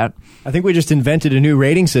blocked out. I think we just invented a new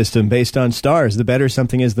rating system based on stars. The better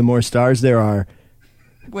something is, the more stars there are.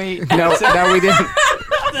 Wait. No, we didn't.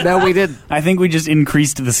 No, we didn't. I think we just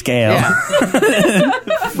increased the scale.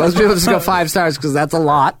 Most people just go 5 stars because that's a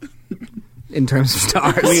lot in terms of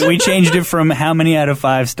stars. We changed it from how many out of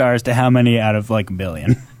 5 stars to how many out of like a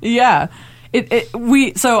billion. Yeah.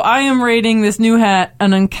 So I am rating this new hat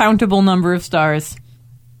an uncountable number of stars,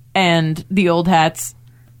 and the old hat's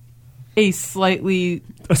a slightly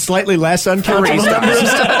less uncountable number of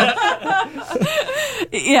stars.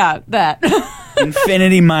 yeah, that.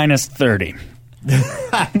 Infinity minus 30.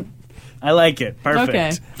 I like it. Perfect.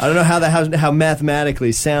 Okay. I don't know how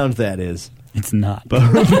mathematically sound that is, It's not. but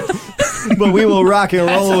we will rock and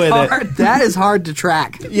roll with it. Hard. That is hard to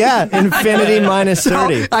track. Yeah, infinity minus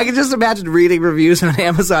 30. I can just imagine reading reviews on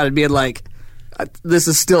Amazon and being like, this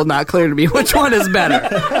is still not clear to me. Which one is better?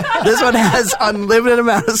 This one has unlimited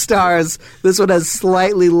amount of stars. This one has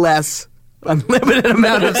slightly less unlimited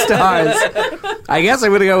amount of stars. I guess I'm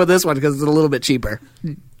going to go with this one because it's a little bit cheaper.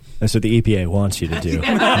 That's what the EPA wants you to do.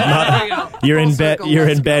 You're Full in bed. circle, You're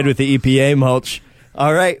let's in bed with the EPA, Mulch.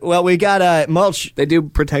 All right. Well, we got Mulch. They do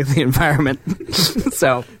protect the environment.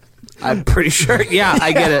 So I'm pretty sure. Yeah,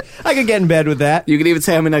 I get it. I could get in bed with that. You could even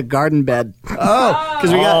say I'm in a garden bed. Oh,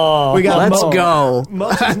 because we got. Let's go.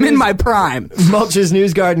 I'm in my prime. Mulch's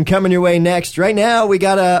News Garden coming your way next. Right now, we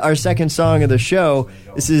got our second song of the show.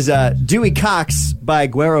 This is Dewey Cox by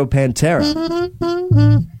Guero Pantera.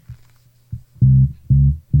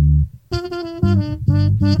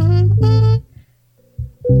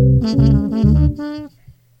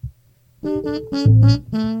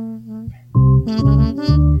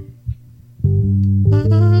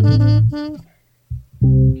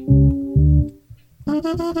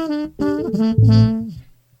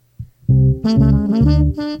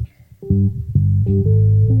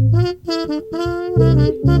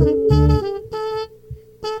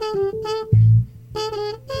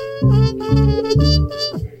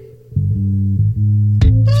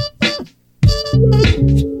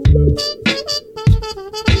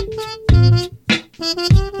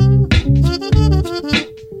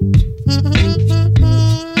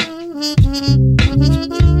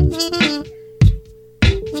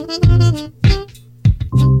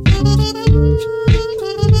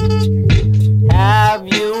 Have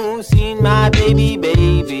you seen my baby,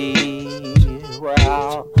 baby?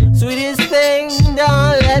 Well, sweetest thing,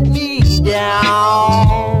 don't let me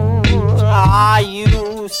down. Are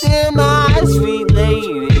you still my sweet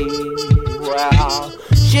lady? Well,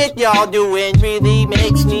 shit y'all doing really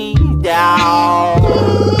makes me down.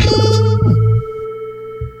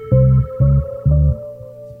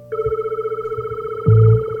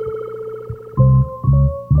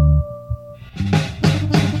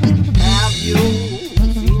 Have you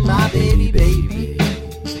seen my baby, baby?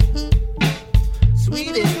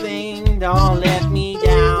 Sweetest thing, don't let me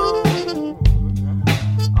down.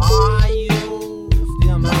 Are you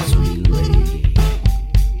still my sweet lady?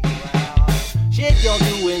 Well, shit you're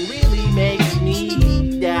doing really makes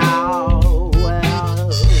me down. Well,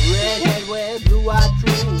 redhead, red, blue-eyed,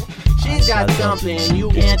 true. She's got something you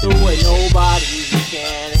can't do with nobody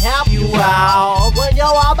can help you out when you're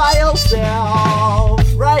all by yourself.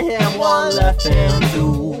 Right hand one, left hand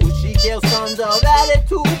two. She kills tons of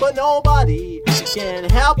attitude, but nobody can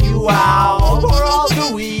help you out for all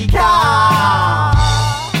the week out.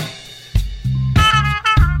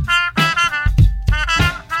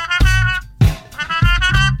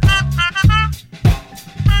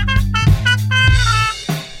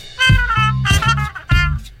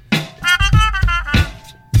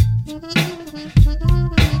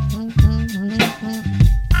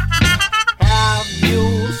 Have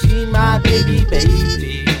you seen my baby,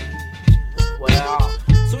 baby? Well,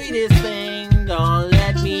 sweetest thing, don't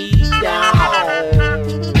let me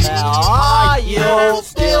down. Well, are you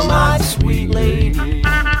still my sweet lady?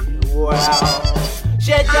 Well,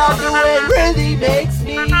 shit y'all doing really makes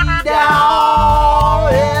me down. Yeah.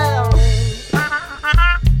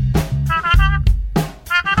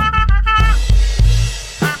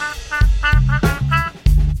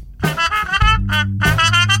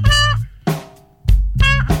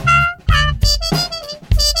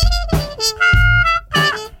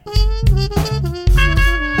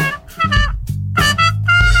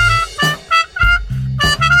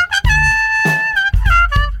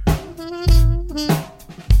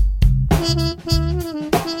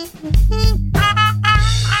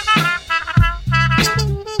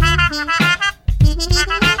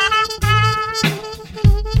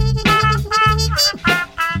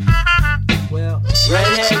 Well,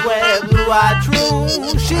 redhead wear blue-eyed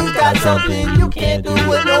true. She's got something you can't do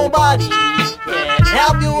with nobody. Can't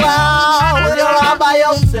help you out when you're all by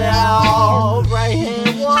yourself. Right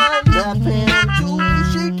hand one, left hand two.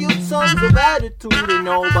 She cute sons of attitude and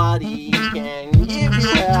nobody can give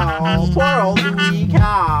you help. Poor old Louis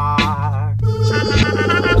Carr.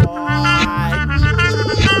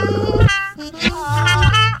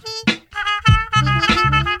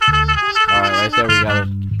 Alright, right there we gotta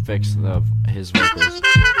fix his vocals.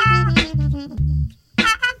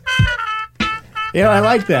 You know, I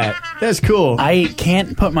like that. That's cool. I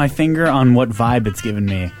can't put my finger on what vibe it's given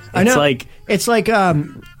me. I know. It's like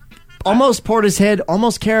almost Portishead,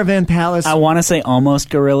 almost Caravan Palace. I want to say almost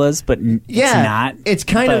Gorillaz, but it's not. It's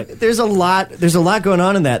kind of there's a lot going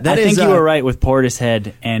on in that. I think you were right with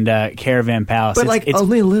Portishead and Caravan Palace. But it's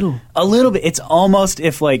only a little bit. It's almost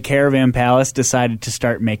if like Caravan Palace decided to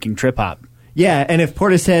start making trip hop. Yeah, and if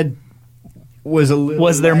Portishead was a little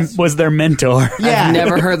was their mentor. Yeah. I've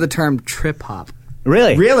never heard the term trip hop.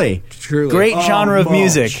 Really? Truly. Great genre of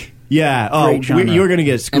music. Yeah. Great genre. You're gonna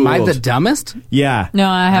get schooled. Am I the dumbest? Yeah. No,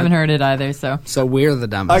 I haven't heard it either. So we're the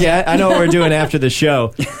dumbest. Okay, I know what we're doing after the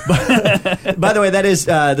show. By the way, that is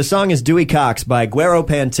the song is Dewey Cox by Guero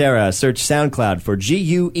Pantera. Search SoundCloud for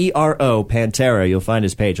Guero Pantera. You'll find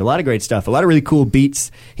his page. A lot of great stuff. A lot of really cool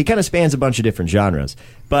beats. He kind of spans a bunch of different genres.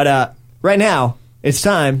 But right now, it's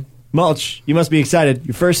time. Mulch, you must be excited.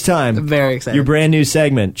 Your first time. I'm very excited. Your brand new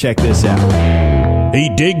segment. Check this out. He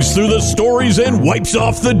digs through the stories and wipes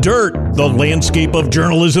off the dirt. The landscape of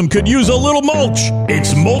journalism could use a little mulch.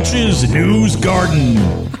 It's Mulch's News Garden.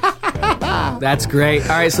 That's great.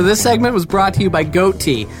 All right, so this segment was brought to you by Goat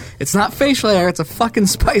Tea. It's not facial hair, it's a fucking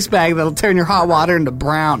spice bag that'll turn your hot water into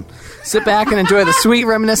brown. Sit back and enjoy the sweet,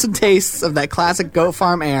 reminiscent tastes of that classic Goat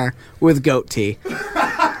Farm air with Goat Tea.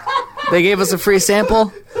 They gave us a free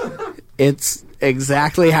sample. It's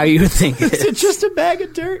exactly how you would think it is. Is it just a bag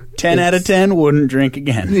of dirt? 10 out of 10 wouldn't drink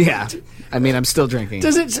again. Yeah. I mean, I'm still drinking.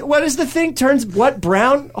 Does it? What is the thing? Turns what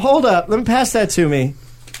brown? Hold up. Let me pass that to me.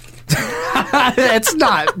 It's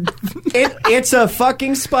not. It's a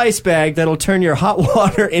fucking spice bag that'll turn your hot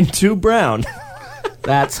water into brown.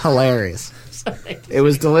 That's hilarious. It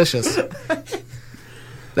was delicious.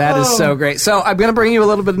 That is so great. So I'm going to bring you a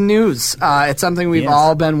little bit of news. It's something we've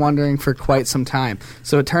all been wondering for quite some time.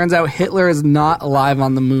 So it turns out Hitler is not alive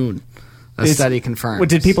on the moon. A study confirms. What,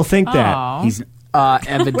 did people think that? Aw. He's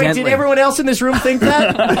Evidently. Wait, did everyone else in this room think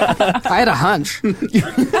that? I had a hunch.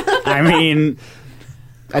 I mean,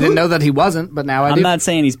 I didn't know that he wasn't, but now I do. I'm not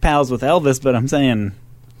saying he's pals with Elvis, but I'm saying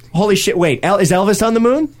Holy shit, wait, is Elvis on the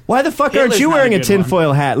moon? Why the fuck aren't Hitler's you not wearing a a good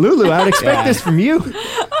tinfoil hat? Lulu, I would expect this from you.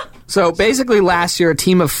 So basically last year, a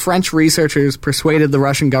team of French researchers persuaded the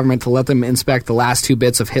Russian government to let them inspect the last two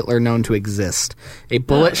bits of Hitler known to exist. A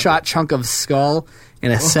bullet-shot chunk of skull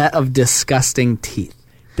and a set of disgusting teeth.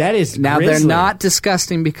 That is Now, grisly. they're not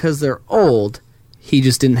disgusting because they're old. He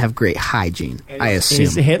just didn't have great hygiene, I assume.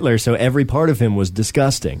 He's Hitler, so every part of him was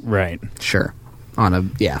disgusting. right. Sure. On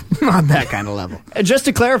that kind of level. Just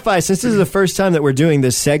to clarify, since this is the first time that we're doing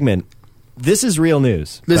this segment, This is real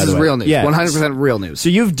news. This by the is way. real news. Yeah. 100% real news. So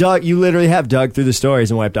you literally have dug through the stories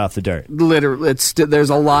and wiped off the dirt. Literally, there's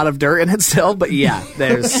a lot of dirt in it still, but yeah,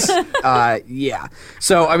 there's yeah.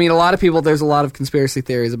 So I mean, there's a lot of conspiracy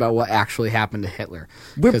theories about what actually happened to Hitler.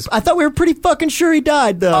 I thought we were pretty fucking sure he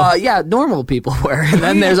died, though. Yeah, normal people were, and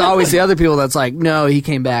then there's always the other people that's like, no, he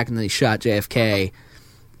came back and then he shot JFK,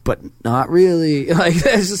 but not really. Like,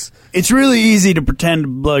 it's really easy to pretend to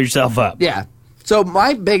blow yourself up. Yeah. So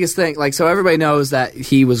my biggest thing, so everybody knows that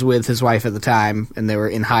he was with his wife at the time, and they were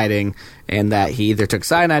in hiding, and that he either took a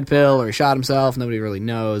cyanide pill or he shot himself. Nobody really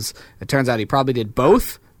knows. It turns out he probably did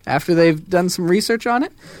both after they've done some research on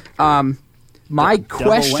it. My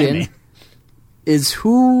question is,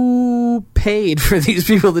 who paid for these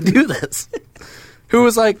people to do this? Who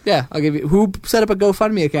was like, yeah, I'll give you... Who set up a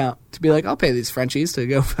GoFundMe account to be like, I'll pay these Frenchies to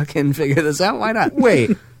go fucking figure this out? Why not?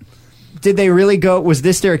 Wait. Did they really go... Was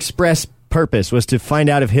this their express purpose, was to find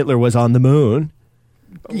out if Hitler was on the moon?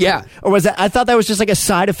 Yeah. Or was that... I thought that was just like a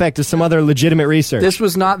side effect of some other legitimate research. This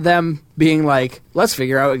was not them being like, let's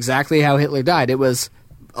figure out exactly how Hitler died. It was...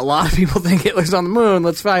 A lot of people think Hitler's on the moon.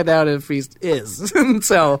 Let's find out if he is.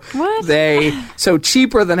 So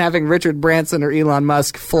cheaper than having Richard Branson or Elon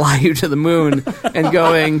Musk fly you to the moon and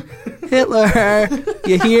going, Hitler,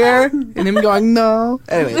 you here? And him going, no.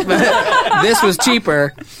 Anyway, this was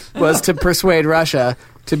cheaper, was to persuade Russia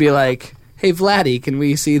to be like, hey, Vladdy, can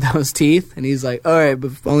we see those teeth? And he's like, all right, but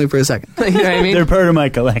only for a second. You know what I mean? They're part of my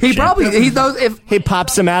collection. He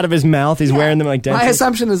pops them out of his mouth. He's wearing them like dentures. My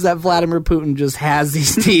assumption is that Vladimir Putin just has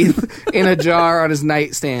these teeth in a jar on his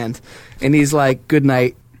nightstand, and he's like, good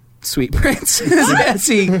night, sweet prince, as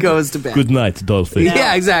he goes to bed. Good night, Dolphy.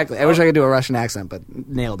 Yeah, exactly. I wish I could do a Russian accent, but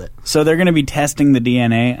nailed it. So they're going to be testing the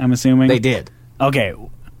DNA, I'm assuming? They did. Okay.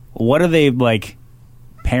 What are they,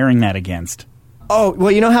 pairing that against? Oh,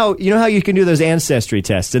 well, you know how you can do those ancestry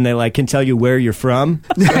tests and they can tell you where you're from?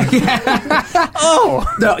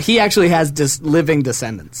 Oh! No, he actually has living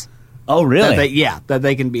descendants. Oh, really? That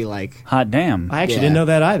they can be like... Hot damn. I actually didn't know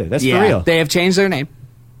that either. That's for real. They have changed their name.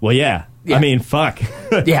 Well, yeah. I mean, fuck.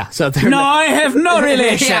 Yeah, so they're... No, I have no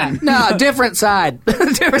relation. Yeah, no, different side.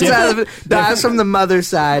 different side of it. That's from the mother's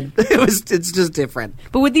side. It's just different.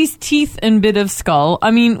 But with these teeth and bit of skull,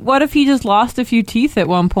 I mean, what if he just lost a few teeth at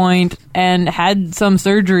one point and had some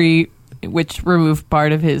surgery which removed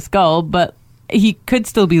part of his skull, but he could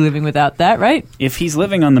still be living without that, right? If he's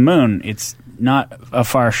living on the moon, it's not a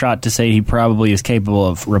far shot to say he probably is capable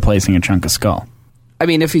of replacing a chunk of skull. I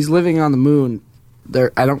mean, if he's living on the moon...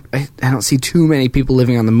 I don't see too many people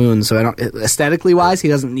living on the moon, so aesthetically wise, he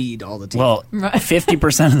doesn't need all the teeth. Well,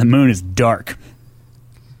 50% of the moon is dark.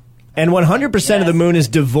 And 100% of the moon is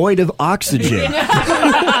devoid of oxygen. So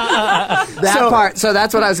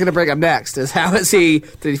that's what I was going to bring up next, is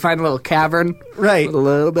did he find a little cavern? Right. With a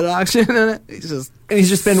little bit of oxygen in it? He's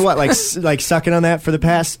just been what, like sucking on that for the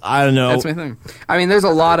past, I don't know. That's my thing. I mean, there's a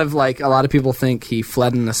lot of people think he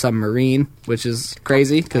fled in a submarine, which is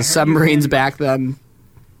crazy, because submarines back then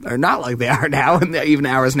are not like they are now, and even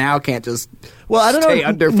ours now can't just stay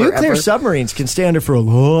under forever. Nuclear submarines can stay under for a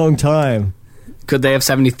long time. Could they have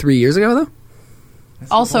 73 years ago, though?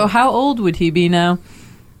 Also, how old would he be now?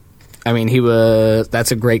 I mean,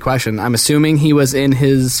 that's a great question. I'm assuming he was in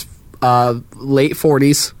his late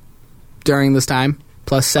 40s during this time,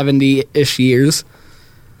 plus 70-ish years.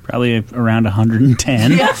 Probably around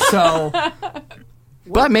 110. Yeah, so...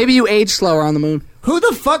 But maybe you age slower on the moon. Who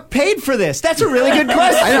the fuck paid for this? That's a really good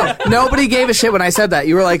question. I know. Nobody gave a shit when I said that.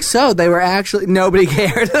 You were like, so they were actually... Nobody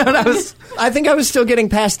cared. I think I was still getting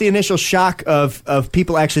past the initial shock of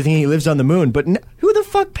people actually thinking he lives on the moon, but who the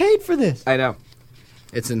fuck paid for this? I know.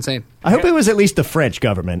 It's insane. I hope it was at least the French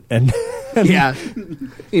government. And yeah.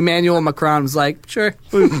 Emmanuel Macron was like, sure.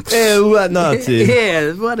 What not to?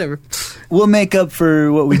 Yeah, whatever. We'll make up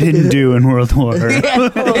for what we didn't do in World War.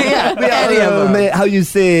 How you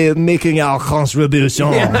say, making our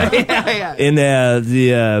contribution in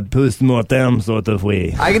the post-mortem sort of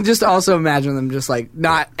way. I can just also imagine them just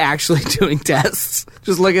not actually doing tests.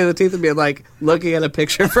 Just looking at the teeth and being looking at a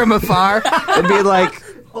picture from afar and being like,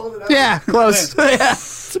 yeah, close.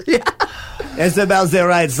 Yeah. It's about the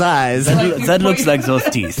right size. That looks like those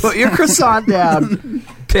teeth. Put your croissant down,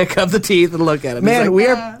 pick up the teeth, and look at it. Man, we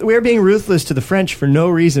are being ruthless to the French for no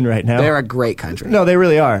reason right now. They're a great country. No, they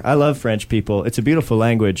really are. I love French people. It's a beautiful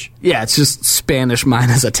language. Yeah, it's just Spanish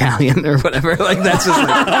minus Italian or whatever. That's just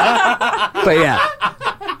but yeah.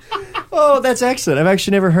 Oh, that's excellent. I've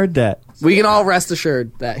actually never heard that. We can all rest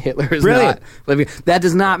assured that Hitler is Brilliant. not living. That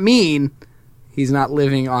does not mean he's not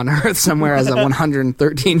living on Earth somewhere as a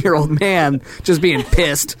 113-year-old man just being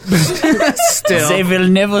pissed. Still. They will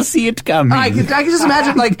never see it coming. I can just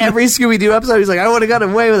imagine, like, every Scooby-Doo episode, he's like, I would have got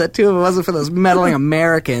away with it, too, if it wasn't for those meddling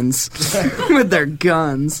Americans with their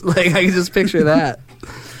guns. Like, I can just picture that.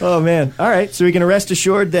 Oh, man. All right, so we can rest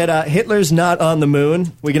assured that Hitler's not on the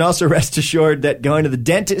moon. We can also rest assured that going to the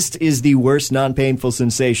dentist is the worst non-painful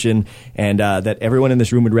sensation, and that everyone in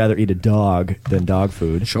this room would rather eat a dog than dog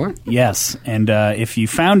food. Sure. Yes, and if you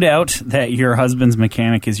found out that your husband's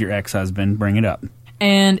mechanic is your ex-husband, bring it up.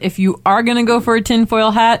 And if you are going to go for a tinfoil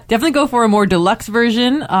hat, definitely go for a more deluxe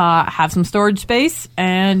version. Have some storage space,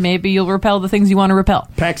 and maybe you'll repel the things you want to repel.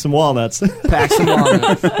 Pack some walnuts. Pack some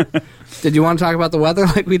walnuts. Did you want to talk about the weather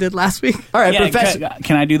like we did last week? All right, Yeah, Professor.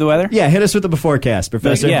 can I do the weather? Yeah, hit us with the beforecast,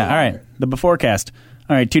 Professor. Yeah, all right. The beforecast.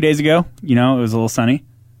 All right, 2 days ago, it was a little sunny.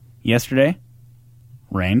 Yesterday,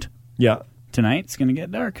 rained. Yeah. Tonight, it's going to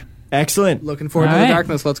get dark. Excellent. Looking forward to All the right.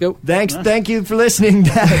 darkness. Let's go. Thank you for listening.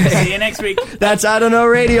 See you next week. That's I Don't Know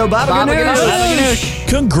Radio. Baba Baba Ganoush. Ganoush.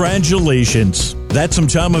 Congratulations. That's some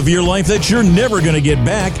time of your life that you're never going to get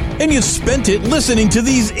back, and you spent it listening to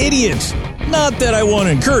these idiots. Not that I want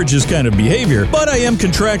to encourage this kind of behavior, but I am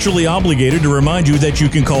contractually obligated to remind you that you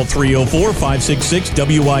can call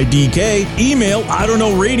 304-566-WIDK, email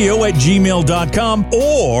IDon'tKnowRadio@gmail.com,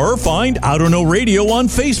 or find I Don't Know Radio on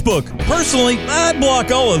Facebook. Personally, I'd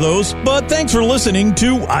block all of those, but thanks for listening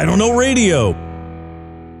to I Don't Know Radio.